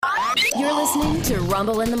You're listening to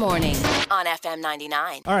Rumble in the Morning on FM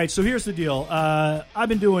 99. All right, so here's the deal. I've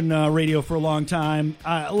been doing radio for a long time.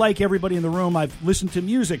 Like everybody in the room, I've listened to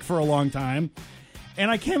music for a long time. And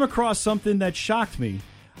I came across something that shocked me.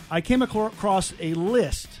 I came across a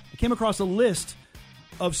list.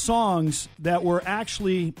 Of songs that were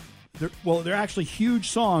actually, they're actually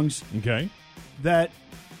huge songs. Okay. That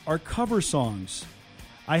are cover songs.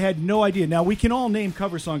 I had no idea. Now, we can all name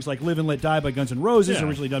cover songs like Live and Let Die by Guns N' Roses,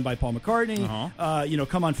 originally done by Paul McCartney.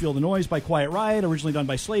 Come On Feel the Noise by Quiet Riot, originally done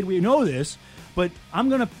by Slade. We know this, but I'm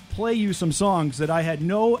going to play you some songs that I had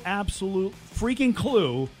no absolute freaking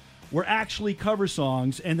clue were actually cover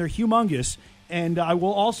songs, and they're humongous. And I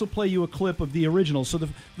will also play you a clip of the original. So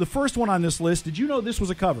the first one on this list, did you know this was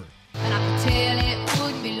a cover? And I could tell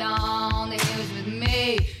it would be long, that it was with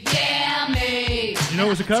me, yeah, me. You know it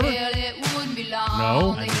was a cover?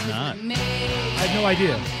 No, I did not. I had no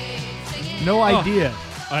idea. No idea.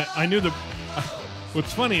 I knew the...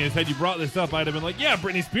 What's funny is, had you brought this up, I'd have been like, yeah,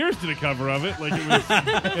 Britney Spears did a cover of it, like it was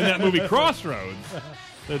in that movie Crossroads.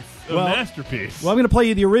 That's a masterpiece. Well, I'm going to play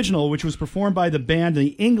you the original, which was performed by the band, the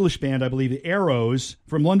English band, I believe, the Arrows,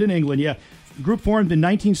 from London, England. Yeah, the group formed in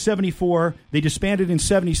 1974. They disbanded in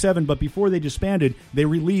 77, but before they disbanded, they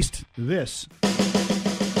released this.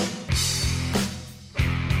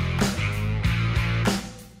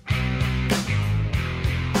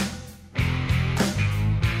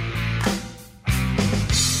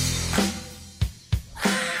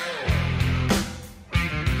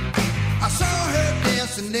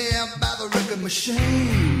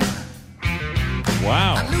 Machine.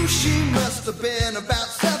 Wow. I knew she must have been about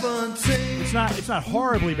 17. It's not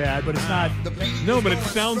horribly bad, but it's not. No, but it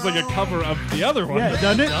sounds like a cover of the other one. Yeah,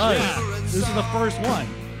 doesn't it? Yeah. This is the first one.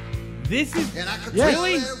 This is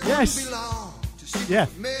really? Yes. Yeah.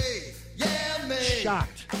 Yeah,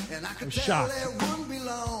 shocked. I was shocked.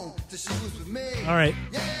 All right.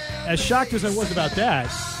 As shocked as I was about that,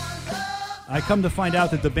 I come to find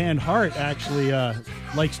out that the band Heart actually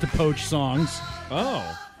likes to poach songs. Oh.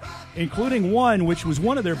 Including one which was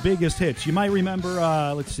one of their biggest hits. You might remember,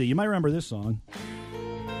 you might remember this song.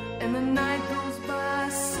 And the night goes by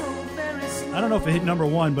so very slow. I don't know if it hit number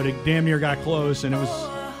one, but it damn near got close, and it was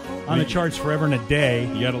on the charts forever and a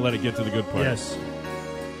day. You got to let it get to the good part. Yes.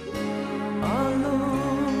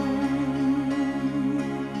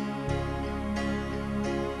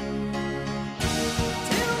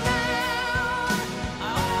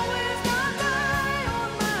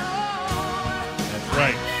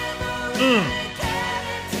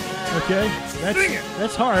 Okay,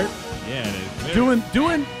 that's Heart. Yeah, it is.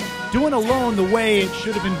 Doing Alone the way it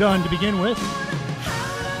should have been done to begin with.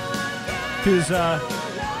 Because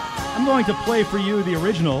I'm going to play for you the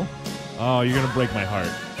original. Oh, you're going to break my heart.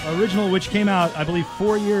 Original, which came out, I believe,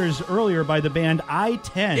 4 years earlier by the band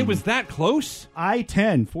I-10. It was that close?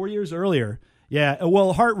 I-10, 4 years earlier. Yeah,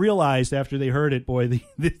 well, Heart realized after they heard it, boy,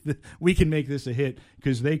 we can make this a hit,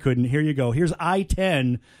 because they couldn't. Here you go. Here's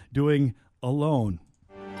I-10 doing Alone.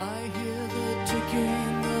 I hear the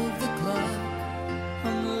ticking of the clock.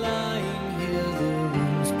 I'm lying here, the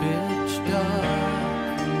room's pitch dark.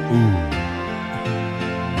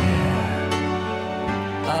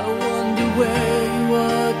 I wonder where you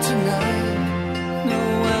are tonight. No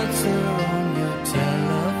answer on your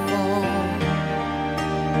telephone.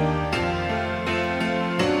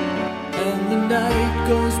 And the night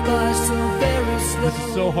goes by so very slow. This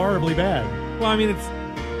is so horribly bad. Well, I mean, it's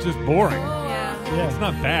just boring. Yeah. It's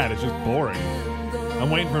not bad, it's just boring. I'm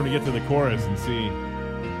waiting for him to get to the chorus and see.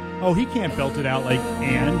 Oh, he can't belt it out like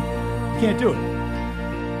Ann. He can't do it.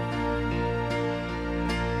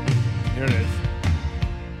 Here it is.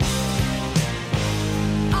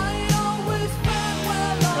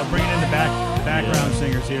 I'll bring in the background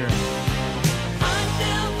singers here.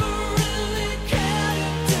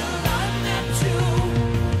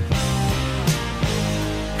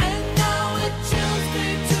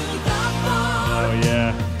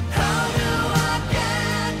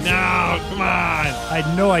 Come on. I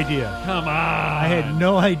had no idea. Come on. I had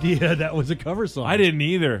no idea that was a cover song. I didn't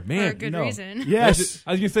either. Man. For a good reason. Yes.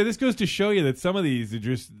 I was going to say, this goes to show you that some of these are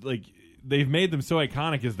just, like, they've made them so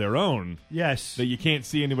iconic as their own. Yes. That you can't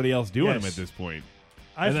see anybody else doing them at this point.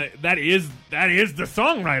 And that is the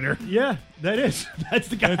songwriter. Yeah, that is. That's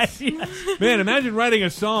the guy. Man, imagine writing a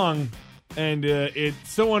song and it's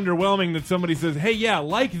so underwhelming that somebody says, hey, yeah,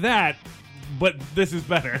 like that, but this is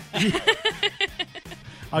better.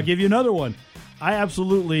 I'll give you another one. I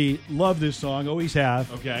absolutely love this song. Always have.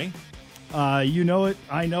 Okay. You know it.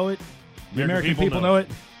 I know it. The American people know it.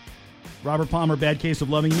 Robert Palmer, Bad Case of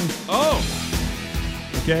Loving You. Oh.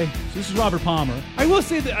 Okay, so this is Robert Palmer. I will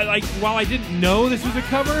say that, like, while I didn't know this was a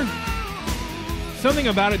cover, something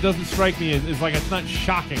about it doesn't strike me as like it's not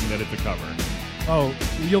shocking that it's a cover. Oh,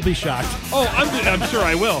 you'll be shocked. Oh, I'm sure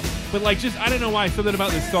I will. But like, just I don't know why something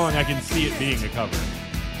about this song I can see it being a cover.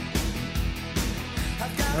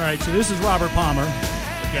 All right, so this is Robert Palmer.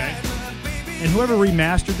 Okay. And whoever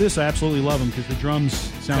remastered this, I absolutely love them because the drums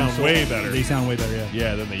sound way better. They sound way better,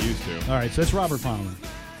 Yeah, than they used to. All right, so that's Robert Palmer.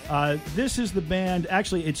 This is the band.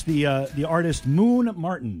 Actually, it's the artist Moon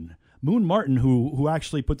Martin. Moon Martin, who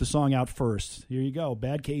actually put the song out first. Here you go.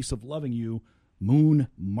 Bad Case of Loving You, Moon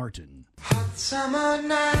Martin. Hot summer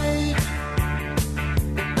night, it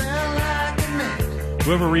felt like a night.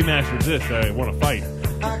 Whoever remastered this, I want to fight.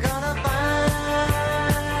 I gotta find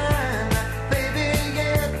that baby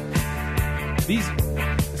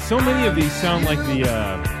again. So many of these sound like the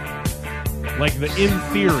In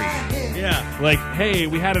Theory. Yeah. Like, hey,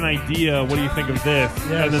 we had an idea. What do you think of this? Yes.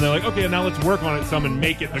 And then they're like, okay, now let's work on it some and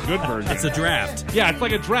make it the good version. It's a draft. Yeah, it's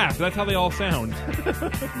like a draft. That's how they all sound.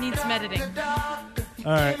 Needs editing.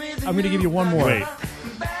 All right, I'm going to give you one more. Wait.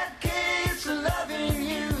 Bad case of loving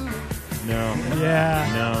you. No.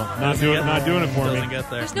 Yeah. No. Not doing it for Doesn't me. get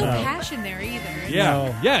there. There's no passion there either. Yeah.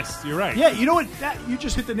 No. Yes, you're right. Yeah, you know what? You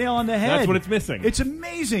just hit the nail on the head. That's what it's missing. It's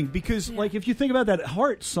amazing because, like, if you think about that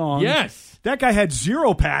Heart song, Yes. that guy had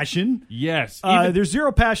zero passion. Yes. There's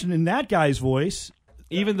zero passion in that guy's voice.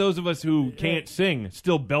 Even those of us who can't sing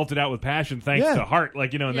still belt it out with passion thanks Yeah. to Heart,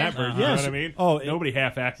 like, in that version. You know Yes. what I mean? Oh, Nobody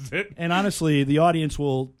half-asses it. And honestly, the audience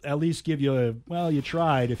will at least give you you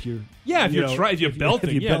tried if you're... Yeah, if you you're know, trying, if you're belting,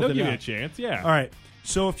 if you they'll belted give you a out. chance. Yeah. All right.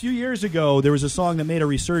 So a few years ago, there was a song that made a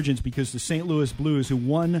resurgence because the St. Louis Blues, who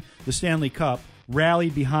won the Stanley Cup,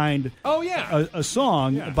 rallied behind Oh, yeah. a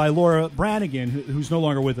song by Laura Branigan, who's no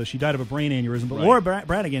longer with us. She died of a brain aneurysm. But Laura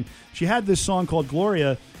Branigan, she had this song called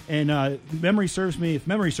Gloria, and if memory serves me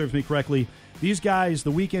correctly, these guys,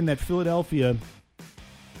 the weekend that Philadelphia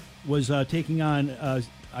was taking on,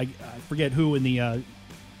 I forget who in the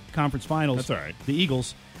conference finals. That's all right. The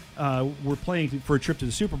Eagles were playing for a trip to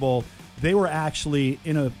the Super Bowl. They were actually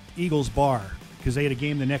in a Eagles bar because they had a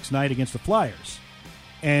game the next night against the Flyers.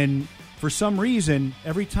 And for some reason,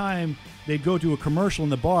 every time they'd go to a commercial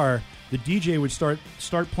in the bar, the DJ would start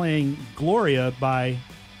playing Gloria by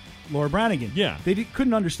Laura Branigan. Yeah. They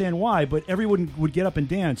couldn't understand why, but everyone would get up and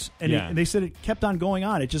dance. And, Yeah. and they said it kept on going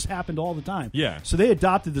on. It just happened all the time. Yeah. So they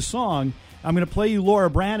adopted the song. I'm going to play you Laura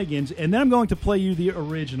Branigan's, and then I'm going to play you the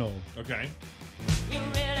original. Okay.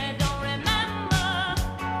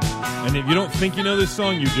 And if you don't think you know this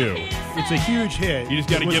song, you do. It's a huge hit. You just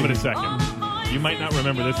got to give it a Listen. second. You might not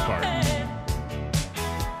remember this part.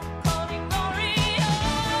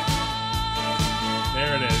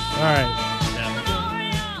 There it is. All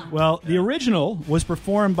right. Well, the original was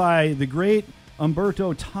performed by the great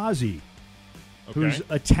Umberto Tozzi, who's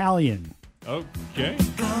Okay. Italian. Okay.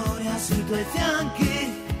 Gloria sui tuoi fianchi,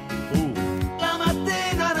 Ooh. la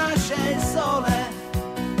mattina nasce il sole,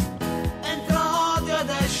 entra odio ed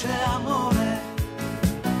esce amore.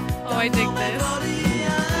 Oh, I dig this. Gloria.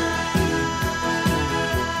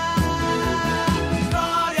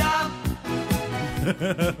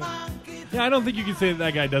 Yeah, I don't think you can say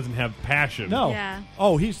that guy doesn't have passion. No. Yeah.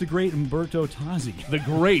 Oh, he's the great Umberto Tozzi. The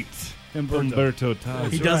great Umberto.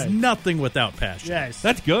 Tozzi. He That's does right. nothing without passion. Yes.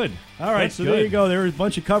 That's good. All right, That's so good. there you go. There were a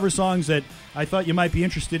bunch of cover songs that I thought you might be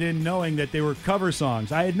interested in knowing that they were cover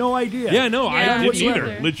songs. I had no idea. Yeah, no, Yeah, I didn't whatsoever.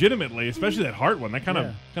 either. Legitimately, especially that Heart one. That kind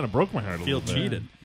of broke my heart a Feel little bit. cheated.